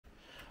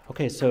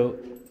Okay, so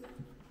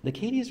the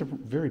Katy is a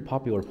very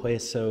popular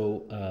place.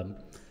 So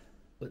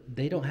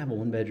they don't have a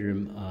one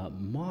bedroom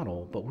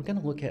model, but we're going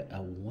to look at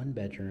a one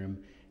bedroom,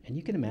 and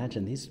you can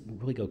imagine these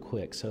really go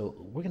quick. So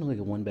we're going to look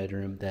at one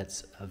bedroom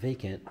that's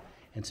vacant,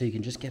 and so you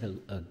can just get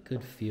a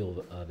good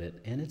feel of it,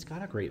 and it's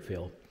got a great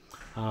feel.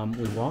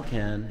 We walk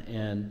in,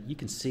 and you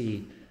can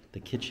see the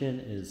kitchen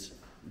is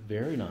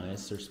very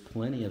nice. There's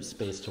plenty of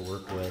space to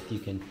work with. You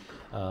can,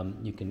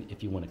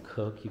 if you want to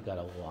cook, you've got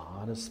a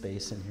lot of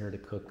space in here to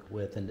cook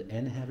with,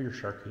 and have your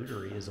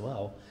charcuterie as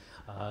well.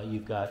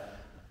 You've got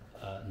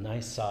a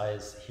nice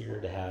size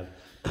here to have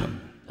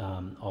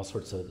all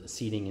sorts of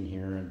seating in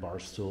here and bar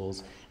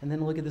stools. And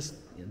then look at this.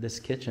 This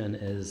kitchen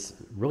is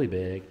really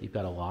big. You've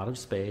got a lot of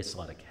space, a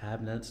lot of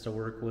cabinets to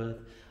work with.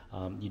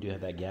 You do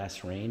have that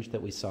gas range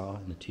that we saw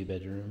in the two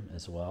bedroom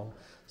as well.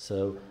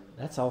 So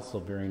that's also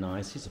very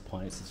nice. These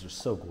appliances are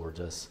so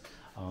gorgeous.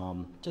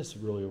 Just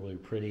really, really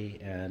pretty,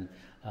 and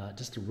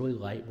just a really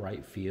light,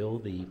 bright feel.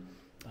 The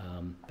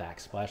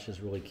backsplash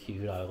is really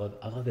cute. I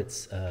love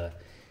its, I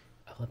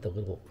love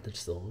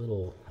just the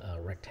little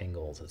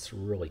rectangles. It's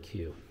really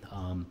cute.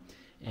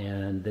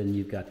 And then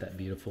you've got that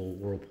beautiful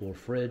Whirlpool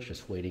fridge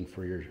just waiting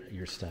for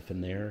your stuff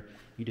in there.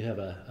 You do have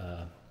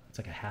it's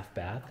like a half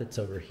bath that's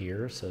over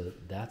here, so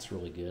that's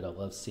really good. I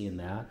love seeing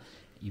that.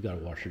 You've got a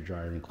washer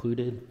dryer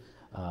included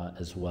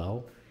as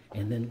well.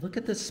 And then look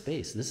at this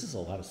space. This is a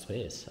lot of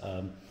space.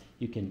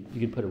 You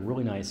can put a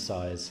really nice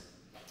size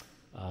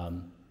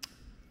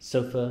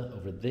sofa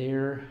over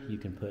there. You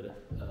can put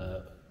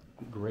a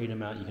great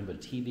amount. You can put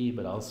a TV,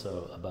 but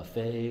also a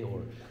buffet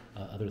or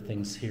other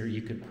things here.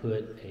 You could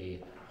put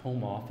a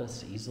home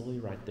office easily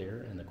right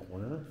there in the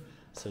corner,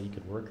 so you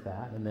could work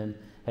that. And then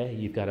hey,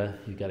 you've got a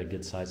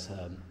good size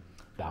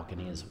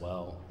balcony as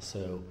well.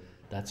 So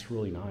that's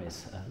really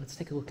nice. Let's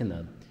take a look in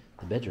the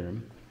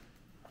bedroom.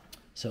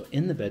 So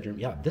in the bedroom,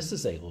 yeah, this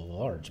is a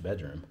large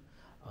bedroom.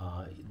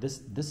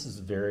 This is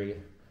very.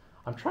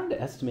 I'm trying to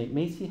estimate,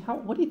 Macy.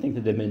 What do you think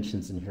the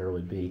dimensions in here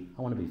would be?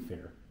 I want to be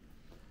fair,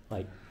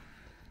 like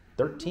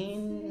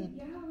 13,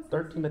 yeah,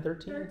 13 by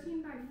 13.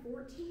 13 by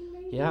 14,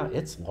 maybe. Yeah,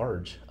 it's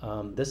large.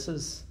 This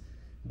is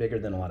bigger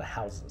than a lot of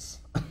houses.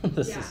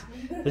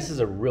 This is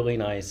a really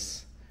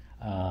nice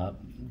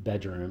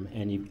bedroom,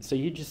 and so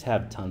you just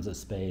have tons of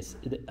space.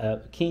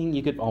 King,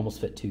 you could almost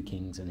fit two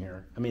kings in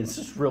here. I mean, it's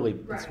just really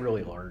it's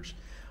really large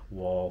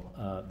wall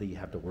that you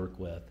have to work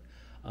with,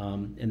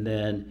 and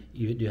then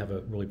you do have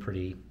a really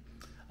pretty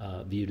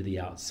view to the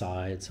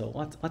outside. So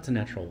lots of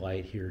natural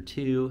light here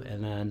too,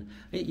 and then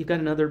you've got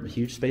another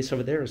huge space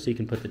over there, so you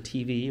can put the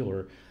TV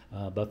or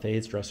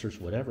buffets, dressers,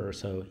 whatever.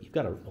 So you've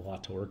got a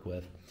lot to work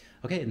with.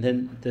 Okay, and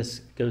then this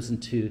goes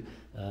into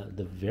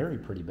the very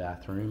pretty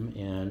bathroom,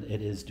 and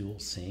it is dual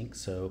sink,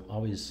 so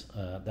always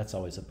that's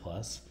always a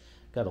plus.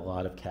 Got a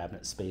lot of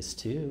cabinet space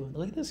too.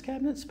 Look at this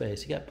cabinet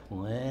space. You got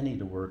plenty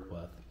to work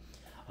with.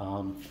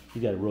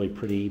 You got a really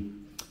pretty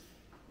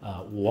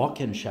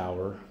walk-in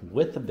shower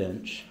with a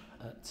bench.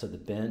 So the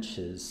bench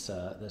is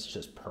that's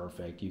just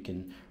perfect. You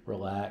can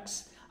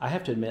relax. I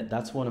have to admit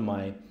that's one of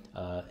my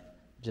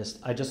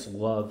I just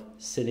love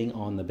sitting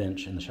on the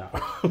bench in the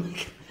shower.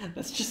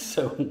 That's just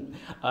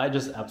I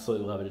just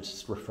absolutely love it. It's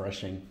just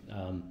refreshing.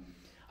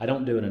 I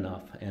don't do it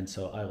enough, and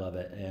so I love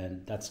it,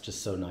 and that's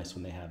just so nice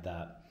when they have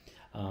that.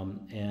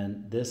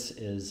 And this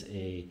is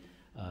a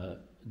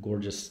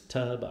gorgeous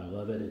tub. I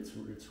love it.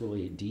 It's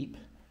really deep.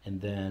 And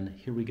then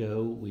here we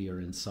go. We are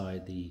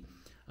inside the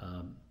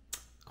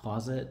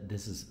closet.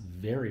 This is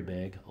very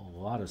big, a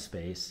lot of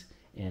space.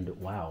 And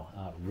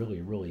wow,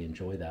 really, really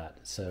enjoy that.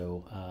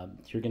 So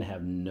you're going to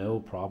have no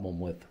problem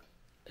with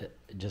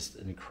just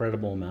an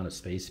incredible amount of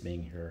space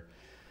being here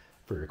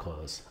for your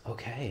clothes.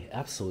 Okay,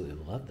 absolutely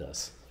love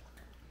this.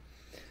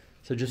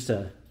 So just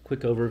a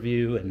quick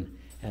overview and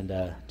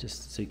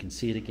just so you can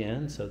see it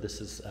again. So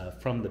this is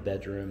from the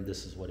bedroom.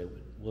 This is what it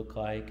would look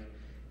like,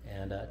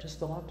 and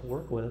just a lot to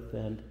work with.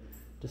 And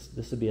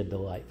this would be a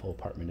delightful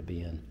apartment to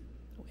be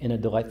in a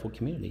delightful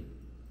community.